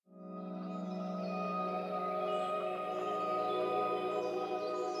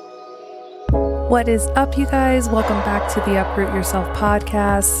What is up, you guys? Welcome back to the Uproot Yourself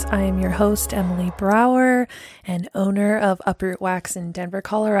podcast. I am your host, Emily Brower, and owner of Uproot Wax in Denver,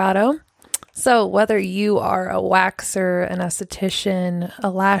 Colorado. So whether you are a waxer, an esthetician, a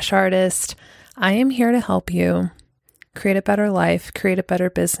lash artist, I am here to help you create a better life, create a better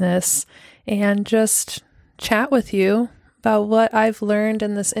business, and just chat with you about what I've learned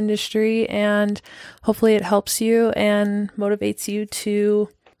in this industry, and hopefully it helps you and motivates you to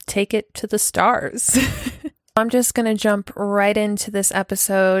take it to the stars. I'm just going to jump right into this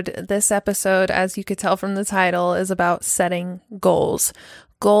episode. This episode, as you could tell from the title, is about setting goals.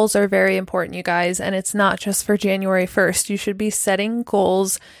 Goals are very important, you guys, and it's not just for January 1st. You should be setting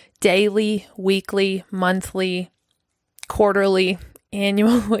goals daily, weekly, monthly, quarterly,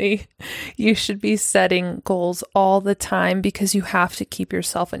 annually. You should be setting goals all the time because you have to keep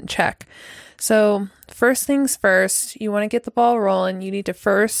yourself in check. So first things first, you want to get the ball rolling. You need to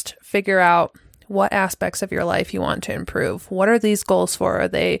first figure out what aspects of your life you want to improve. What are these goals for? Are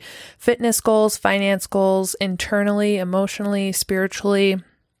they fitness goals, finance goals, internally, emotionally, spiritually?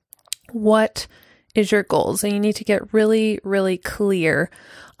 What is your goals? And you need to get really, really clear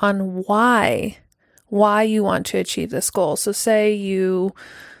on why you want to achieve this goal. So say you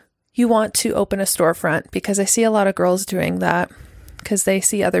want to open a storefront, because I see a lot of girls doing that because they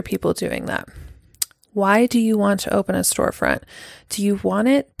see other people doing that. Why do you want to open a storefront? Do you want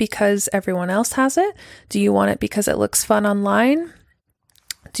it because everyone else has it? Do you want it because it looks fun online?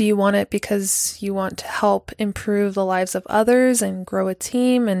 Do you want it because you want to help improve the lives of others and grow a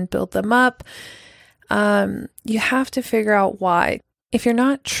team and build them up? You have to figure out why. If you're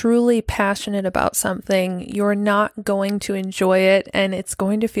not truly passionate about something, you're not going to enjoy it and it's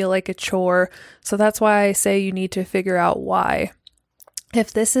going to feel like a chore. So that's why I say you need to figure out why.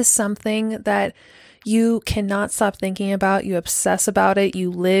 If this is something that you cannot stop thinking about, you obsess about it,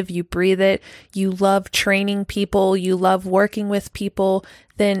 you live, you breathe it, you love training people, you love working with people,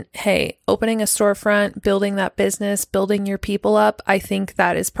 then hey, opening a storefront, building that business, building your people up, I think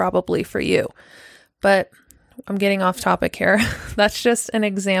that is probably for you. But I'm getting off topic here. That's just an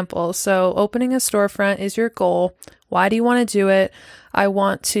example. So opening a storefront is your goal. Why do you want to do it? I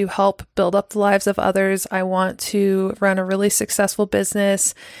want to help build up the lives of others. I want to run a really successful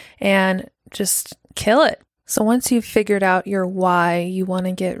business and just kill it. So once you've figured out your why, you want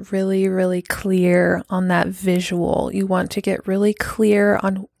to get really, really clear on that visual. You want to get really clear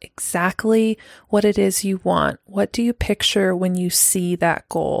on exactly what it is you want. What do you picture when you see that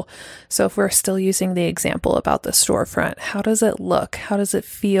goal? So if we're still using the example about the storefront, how does it look? How does it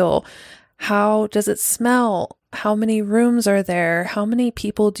feel? How does it smell? How many rooms are there? How many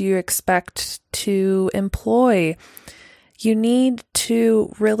people do you expect to employ? You need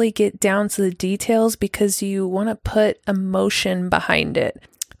to really get down to the details because you want to put emotion behind it.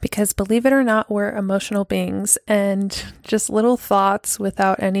 Because believe it or not, we're emotional beings, and just little thoughts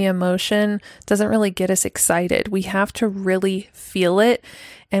without any emotion doesn't really get us excited. We have to really feel it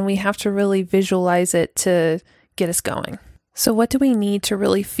and we have to really visualize it to get us going. So what do we need to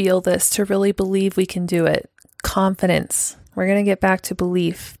really feel this, to really believe we can do it? Confidence. We're going to get back to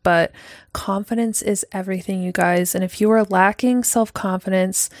belief, but confidence is everything, you guys. And if you are lacking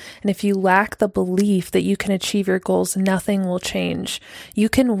self-confidence, and if you lack the belief that you can achieve your goals, nothing will change. You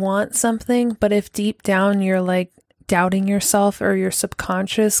can want something, but if deep down you're like doubting yourself, or your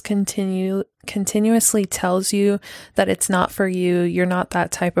subconscious continuously tells you that it's not for you, you're not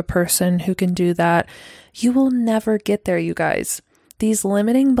that type of person who can do that, you will never get there, you guys. These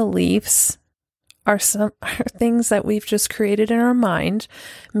limiting beliefs are things that we've just created in our mind.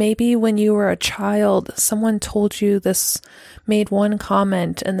 Maybe when you were a child, someone told you this, made one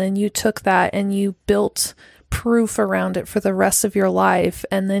comment, and then you took that and you built proof around it for the rest of your life,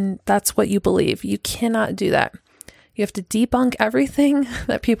 and then that's what you believe. You cannot do that. You have to debunk everything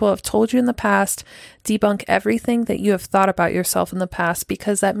that people have told you in the past, debunk everything that you have thought about yourself in the past,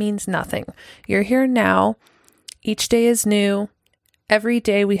 because that means nothing. You're here now. Each day is new. Every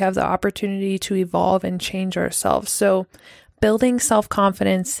day we have the opportunity to evolve and change ourselves. So building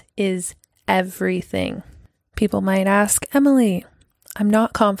self-confidence is everything. People might ask, Emily, I'm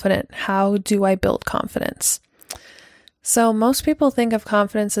not confident. How do I build confidence? So most people think of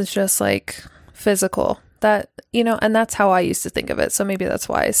confidence as just like physical. That, and that's how I used to think of it. So maybe that's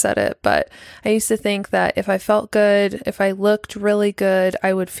why I said it. But I used to think that if I felt good, if I looked really good,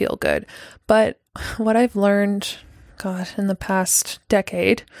 I would feel good. But what I've learned, in the past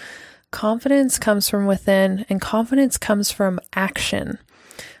decade, confidence comes from within, and confidence comes from action.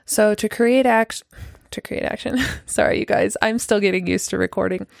 So to create action, sorry, you guys, I'm still getting used to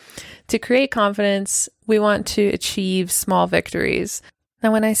recording. To create confidence, we want to achieve small victories.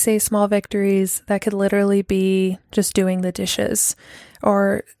 Now, when I say small victories, that could literally be just doing the dishes,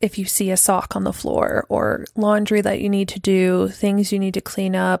 or if you see a sock on the floor, or laundry that you need to do, things you need to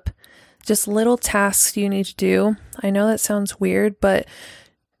clean up, just little tasks you need to do. I know that sounds weird, but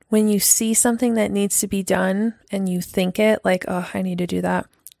when you see something that needs to be done and you think it like, oh, I need to do that,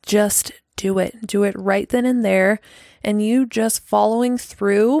 just do it. Do it right then and there. And you just following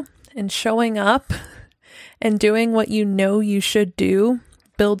through and showing up and doing what you know you should do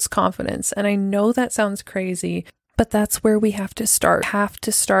builds confidence. And I know that sounds crazy, but that's where we have to start. Have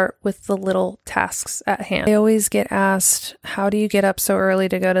to start with the little tasks at hand. I always get asked, how do you get up so early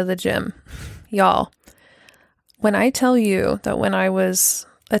to go to the gym? Y'all, when I tell you that when I was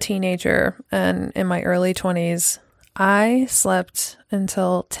a teenager and in my early 20s, I slept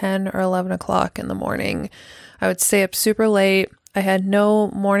until 10 or 11 o'clock in the morning. I would stay up super late. I had no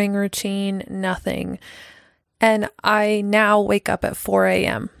morning routine, nothing. And I now wake up at 4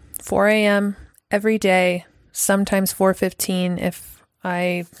 a.m. 4 a.m. every day, sometimes 4:15 if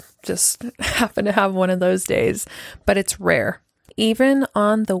I just happen to have one of those days, but it's rare. Even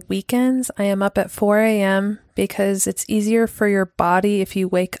on the weekends, I am up at 4 a.m. because it's easier for your body if you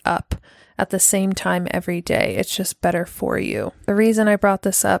wake up at the same time every day. It's just better for you. The reason I brought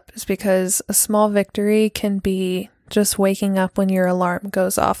this up is because a small victory can be just waking up when your alarm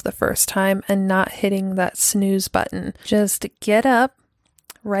goes off the first time and not hitting that snooze button. Just get up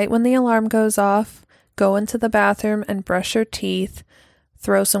right when the alarm goes off, go into the bathroom and brush your teeth,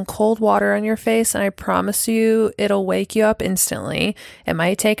 throw some cold water on your face, and I promise you it'll wake you up instantly. It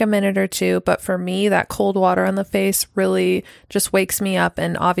might take a minute or two, but for me, that cold water on the face really just wakes me up,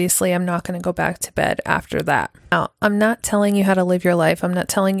 and obviously I'm not going to go back to bed after that. Now, I'm not telling you how to live your life. I'm not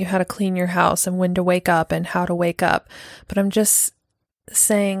telling you how to clean your house and when to wake up and how to wake up, but I'm just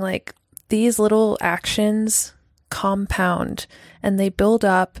saying, like, these little actions compound and they build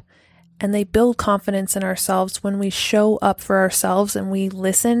up. And they build confidence in ourselves when we show up for ourselves and we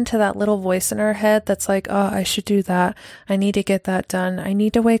listen to that little voice in our head that's like, oh, I should do that. I need to get that done. I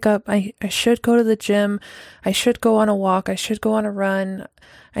need to wake up. I should go to the gym. I should go on a walk. I should go on a run.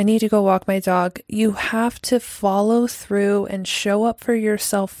 I need to go walk my dog. You have to follow through and show up for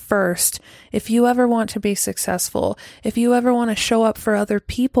yourself first if you ever want to be successful. If you ever want to show up for other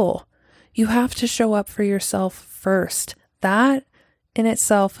people, you have to show up for yourself first. That in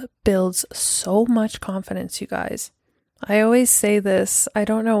itself builds so much confidence, you guys. I always say this, I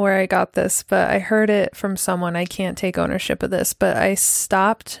don't know where I got this, but I heard it from someone. I can't take ownership of this, but I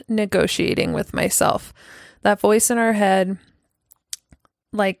stopped negotiating with myself. That voice in our head,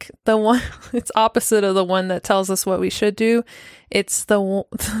 like the one, it's opposite of the one that tells us what we should do. It's the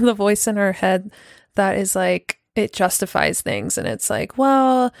voice in our head that is like, it justifies things and it's like,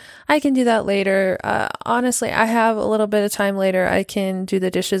 well, I can do that later. Honestly, I have a little bit of time later. I can do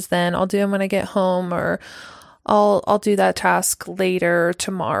the dishes then. I'll do them when I get home, or I'll do that task later,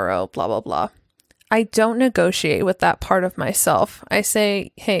 tomorrow, blah, blah, blah. I don't negotiate with that part of myself. I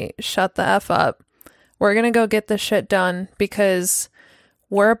say, hey, shut the F up. We're going to go get this shit done because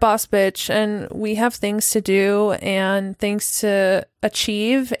we're a boss bitch and we have things to do and things to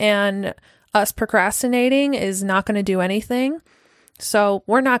achieve, and us procrastinating is not going to do anything. So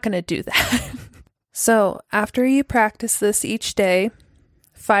we're not going to do that. So after you practice this each day,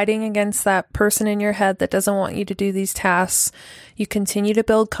 fighting against that person in your head that doesn't want you to do these tasks, you continue to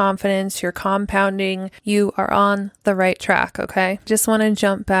build confidence, you're compounding, you are on the right track, okay? Just want to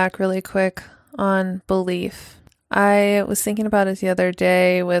jump back really quick on belief. I was thinking about it the other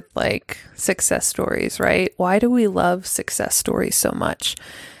day with like success stories, right? Why do we love success stories so much?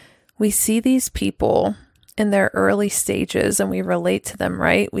 We see these people in their early stages and we relate to them,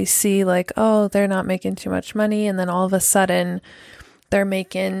 right? We see like, oh, they're not making too much money. And then all of a sudden they're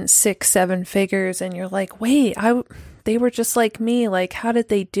making 6-7 figures. And you're like, wait, they were just like me. Like, how did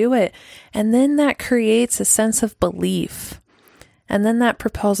they do it? And then that creates a sense of belief. And then that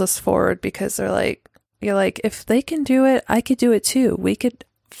propels us forward because you're like, if they can do it, I could do it too. We could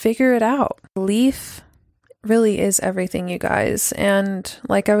figure it out. Belief really is everything, you guys. And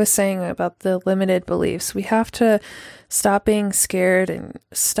like I was saying about the limited beliefs, we have to stop being scared and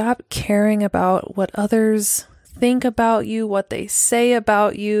stop caring about what others think about you, what they say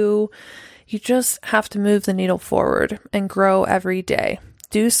about you. You just have to move the needle forward and grow every day.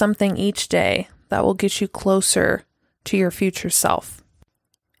 Do something each day that will get you closer to your future self.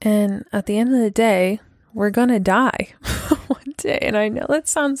 And at the end of the day, we're gonna die one day. And I know that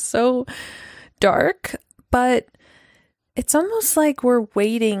sounds so dark, but it's almost like we're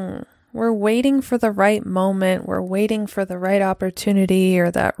waiting for the right moment. We're waiting for the right opportunity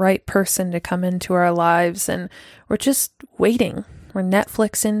or that right person to come into our lives. And we're just waiting. We're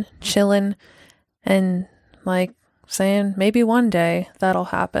Netflixing, chilling, and like saying maybe one day that'll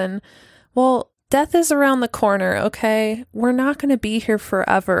happen. Well, death is around the corner, okay? We're not going to be here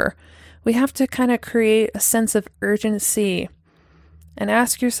forever. We have to kind of create a sense of urgency and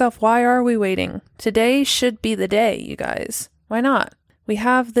ask yourself, why are we waiting? Today should be the day, you guys. Why not? We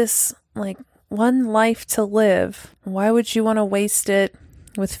have this like one life to live. Why would you want to waste it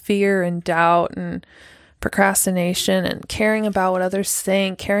with fear and doubt and procrastination and caring about what others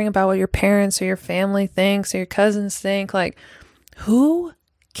think, caring about what your parents or your family thinks or your cousins think? Like, who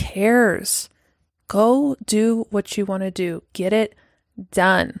cares? Go do what you want to do. Get it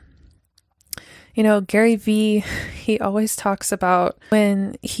done. You know, Gary Vee, he always talks about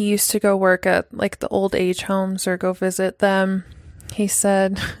when he used to go work at like the old age homes or go visit them. He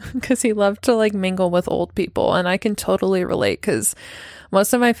said, because he loved to like mingle with old people. And I can totally relate because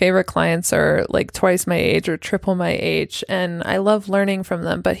most of my favorite clients are like twice my age or triple my age. And I love learning from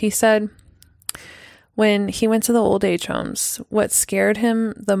them. But he said when he went to the old age homes, what scared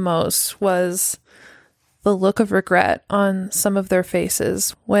him the most was the look of regret on some of their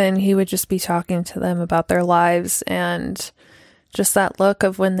faces when he would just be talking to them about their lives, and just that look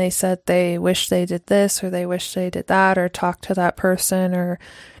of when they said they wish they did this or they wish they did that or talked to that person or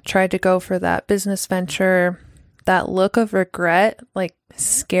tried to go for that business venture. That look of regret like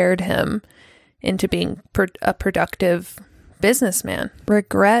scared him into being a productive businessman.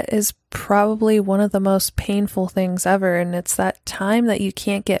 Regret is probably one of the most painful things ever, and it's that time that you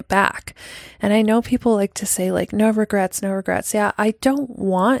can't get back. And I know people like to say like, no regrets, no regrets. Yeah, I don't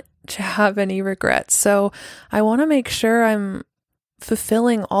want to have any regrets. So I want to make sure I'm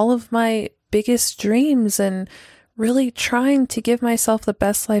fulfilling all of my biggest dreams and really trying to give myself the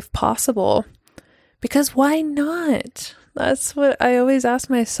best life possible. Because why not? That's what I always ask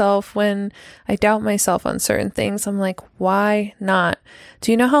myself when I doubt myself on certain things. I'm like, why not?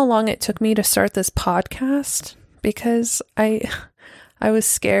 Do you know how long it took me to start this podcast? Because I was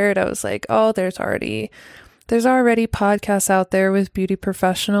scared. I was like, oh, there's already podcasts out there with beauty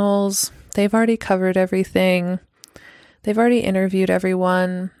professionals. They've already covered everything. They've already interviewed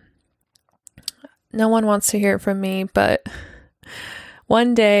everyone. No one wants to hear from me, but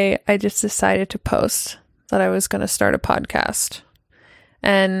one day I just decided to post that I was going to start a podcast.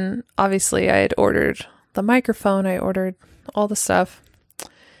 And obviously I had ordered the microphone, I ordered all the stuff,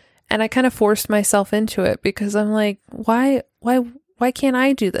 and I kind of forced myself into it because I'm like, why can't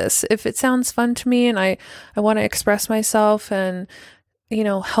I do this? If it sounds fun to me and I want to express myself and, you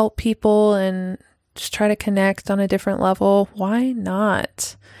know, help people and just try to connect on a different level, why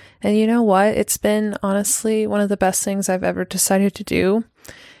not? And you know what? It's been honestly one of the best things I've ever decided to do.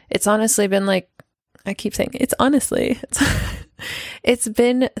 It's honestly been like, I keep saying it's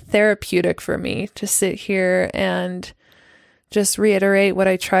been therapeutic for me to sit here and just reiterate what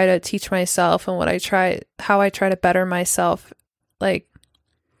I try to teach myself and how I try to better myself. Like,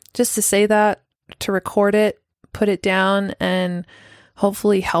 just to say that, to record it, put it down, and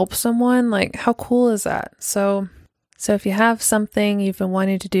hopefully help someone. Like, how cool is that? So if you have something you've been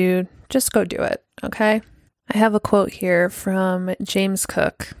wanting to do, just go do it, okay? I have a quote here from James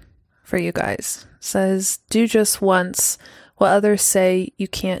Cook for you guys. It says, do just once what others say you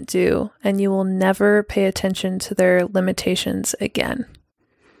can't do, and you will never pay attention to their limitations again.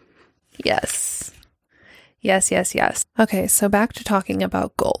 Yes. Yes. Okay, so back to talking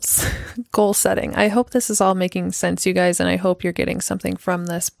about goals. Goal setting. I hope this is all making sense, you guys, and I hope you're getting something from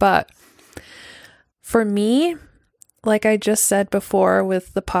this. But for me, like I just said before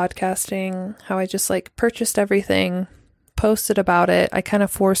with the podcasting, how I just like purchased everything, posted about it, I kind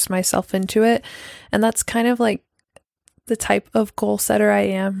of forced myself into it. And that's kind of like the type of goal setter I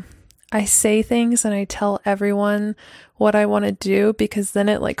am. I say things and I tell everyone what I want to do because then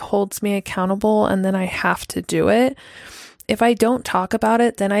it like holds me accountable and then I have to do it. If I don't talk about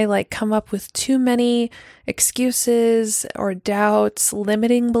it, then I like come up with too many excuses or doubts,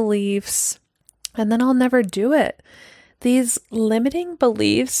 limiting beliefs, and then I'll never do it. These limiting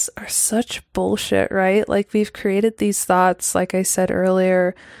beliefs are such bullshit, right? Like we've created these thoughts, like I said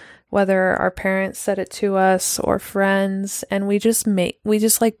earlier, whether our parents said it to us or friends, and we just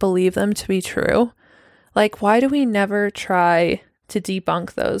like believe them to be true. Like, why do we never try to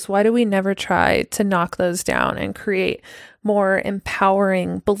debunk those? Why do we never try to knock those down and create more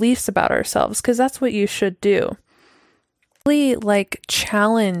empowering beliefs about ourselves? Because that's what you should do. Really like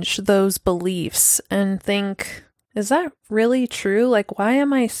challenge those beliefs and think, is that really true? Like, why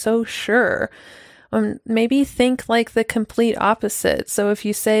am I so sure? Maybe think like the complete opposite. So if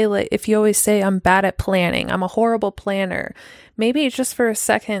you always say, I'm bad at planning, I'm a horrible planner, maybe just for a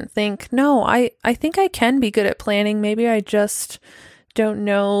second think, no, I think I can be good at planning. Maybe I just don't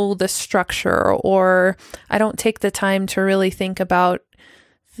know the structure, or I don't take the time to really think about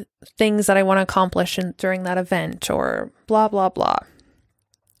things that I want to accomplish during that event, or blah, blah, blah.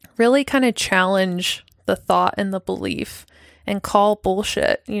 Really kind of challenge the thought and the belief and call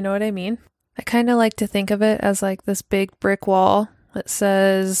bullshit. You know what I mean? I kind of like to think of it as like this big brick wall that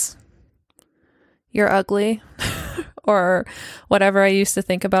says, you're ugly, or whatever I used to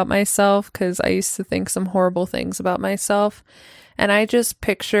think about myself, because I used to think some horrible things about myself. And I just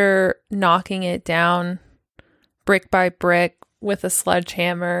picture knocking it down brick by brick with a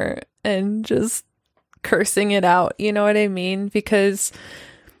sledgehammer and just cursing it out. You know what I mean? Because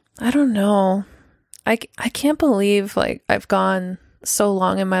I don't know. I can't believe like I've gone so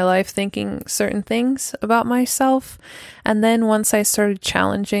long in my life thinking certain things about myself. And then once I started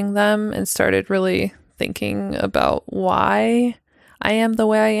challenging them and started really thinking about why I am the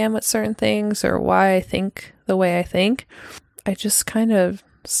way I am with certain things, or why I think the way I think, I just kind of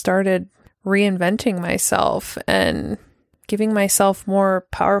started reinventing myself and giving myself more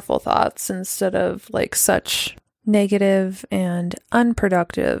powerful thoughts instead of like such negative and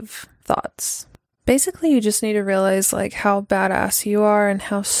unproductive thoughts. Basically, you just need to realize like how badass you are and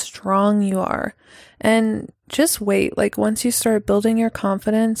how strong you are. And just wait. Like once you start building your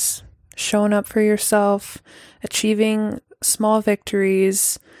confidence, showing up for yourself, achieving small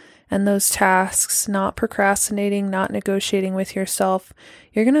victories and those tasks, not procrastinating, not negotiating with yourself,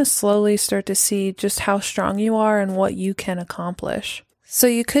 you're going to slowly start to see just how strong you are and what you can accomplish. So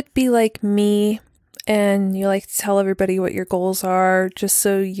you could be like me, and you like to tell everybody what your goals are just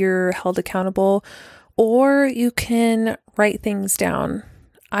so you're held accountable, or you can write things down.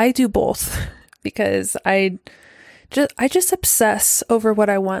 I do both because I just obsess over what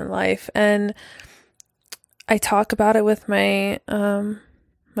I want in life, and I talk about it with my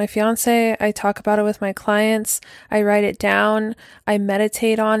fiance. I talk about it with my clients. I write it down. I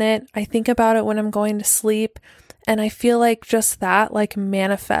meditate on it. I think about it when I'm going to sleep, and I feel like just that like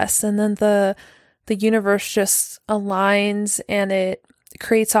manifests, and then the universe just aligns and it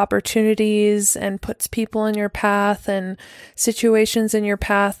creates opportunities and puts people in your path and situations in your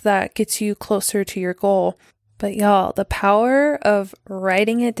path that gets you closer to your goal. But y'all, the power of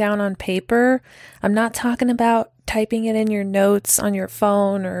writing it down on paper, I'm not talking about typing it in your notes on your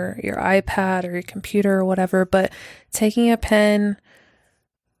phone or your iPad or your computer or whatever, but taking a pen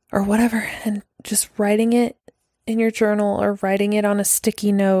or whatever and just writing it in your journal or writing it on a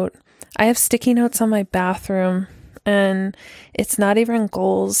sticky note. I have sticky notes on my bathroom, and it's not even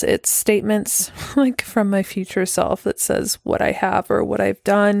goals. It's statements like from my future self that says what I have or what I've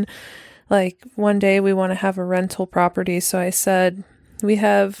done. Like one day we want to have a rental property. So I said, we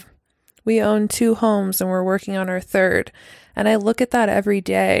own 2 homes and we're working on our 3rd. And I look at that every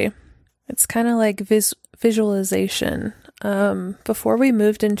day. It's kind of like visualization. Before we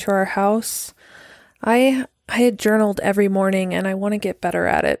moved into our house, I had journaled every morning, and I want to get better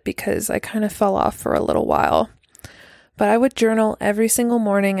at it because I kind of fell off for a little while. But I would journal every single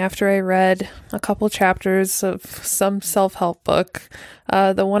morning after I read a couple chapters of some self-help book.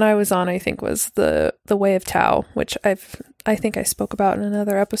 The one I was on, I think, was the Way of Tao, which I think I spoke about in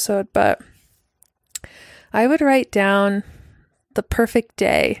another episode. But I would write down the perfect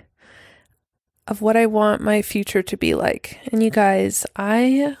day of what I want my future to be like. And you guys,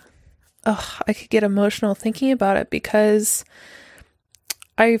 I could get emotional thinking about it because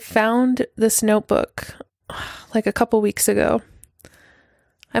I found this notebook like a couple weeks ago.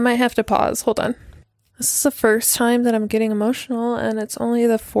 I might have to pause. Hold on. This is the first time that I'm getting emotional, and it's only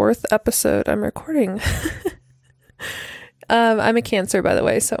the 4th episode I'm recording. I'm a Cancer, by the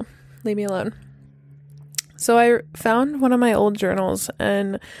way, so leave me alone. So I found one of my old journals,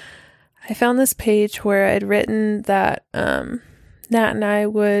 and I found this page where I'd written that Nat and I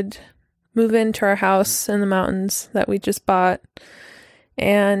would move into our house in the mountains that we just bought,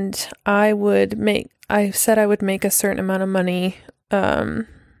 and I said I would make a certain amount of money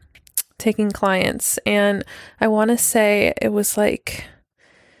taking clients, and I want to say it was like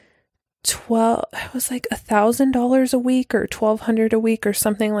 $1,000 a week or $1,200 a week or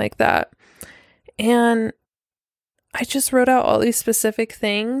something like that. And I just wrote out all these specific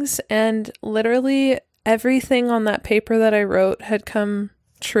things, and literally everything on that paper that I wrote had come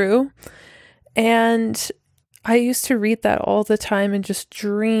true. And I used to read that all the time and just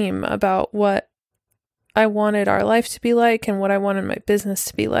dream about what I wanted our life to be like and what I wanted my business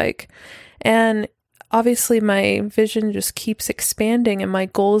to be like. And obviously my vision just keeps expanding and my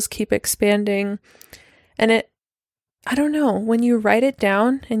goals keep expanding. And I don't know, when you write it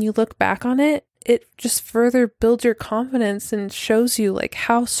down and you look back on it, it just further builds your confidence and shows you like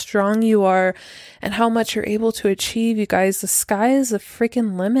how strong you are and how much you're able to achieve. You guys, the sky is the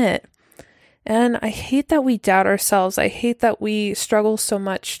freaking limit. And I hate that we doubt ourselves. I hate that we struggle so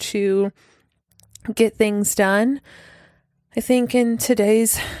much to get things done. I think in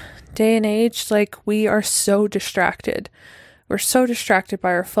today's day and age, like, we are so distracted. We're so distracted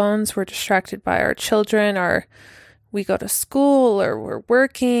by our phones. We're distracted by our children. We go to school, or we're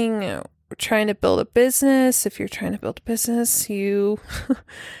working. We're trying to build a business. If you're trying to build a business, you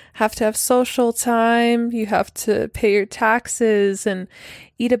have to have social time. You have to pay your taxes and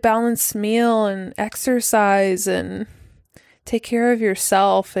eat a balanced meal and exercise and take care of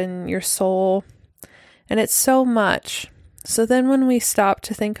yourself and your soul. And it's so much. So then when we stop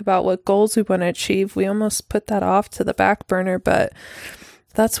to think about what goals we want to achieve, we almost put that off to the back burner. But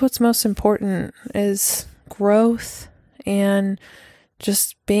that's what's most important, is growth and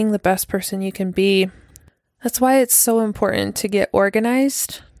just being the best person you can be. That's why it's so important to get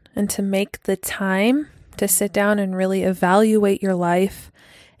organized and to make the time to sit down and really evaluate your life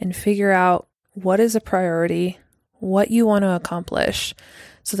and figure out what is a priority, what you want to accomplish,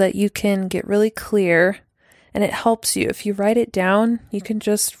 so that you can get really clear. And it helps you. If you write it down, you can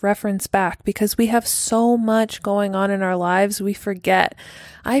just reference back, because we have so much going on in our lives. We forget.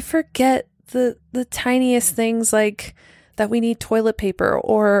 I forget the tiniest things, like that we need toilet paper,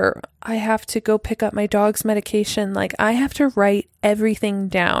 or I have to go pick up my dog's medication. Like, I have to write everything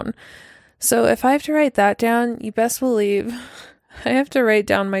down. So if I have to write that down, you best believe I have to write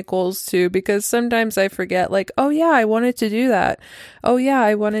down my goals too, because sometimes I forget, like, oh yeah, I wanted to do that. Oh yeah,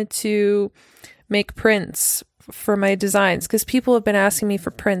 I wanted to make prints for my designs, because people have been asking me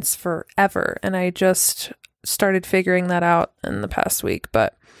for prints forever, and I just started figuring that out in the past week.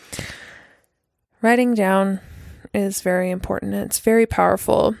 But writing down is very important. It's very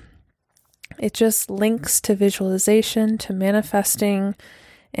powerful. It just links to visualization, to manifesting,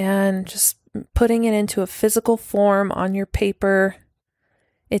 and just putting it into a physical form on your paper.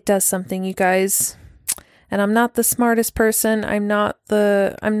 It does something, you guys. And I'm not the smartest person. I'm not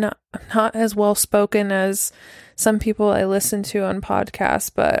as well spoken as some people I listen to on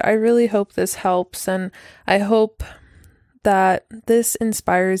podcasts, but I really hope this helps. And I hope that this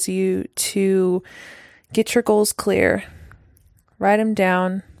inspires you to get your goals clear, write them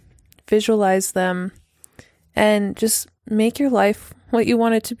down, visualize them, and just make your life what you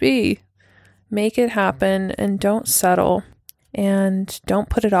want it to be. Make it happen, and don't settle, and don't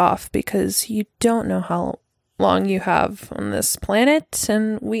put it off, because you don't know how long you have on this planet,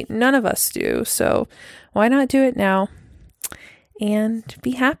 and none of us do. So why not do it now and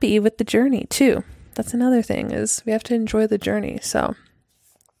be happy with the journey too? That's another thing, is we have to enjoy the journey. So,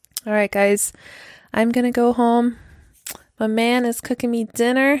 all right, guys, I'm going to go home. My man is cooking me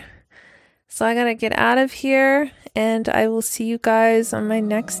dinner, so I got to get out of here, and I will see you guys on my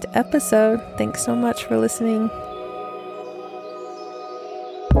next episode. Thanks so much for listening.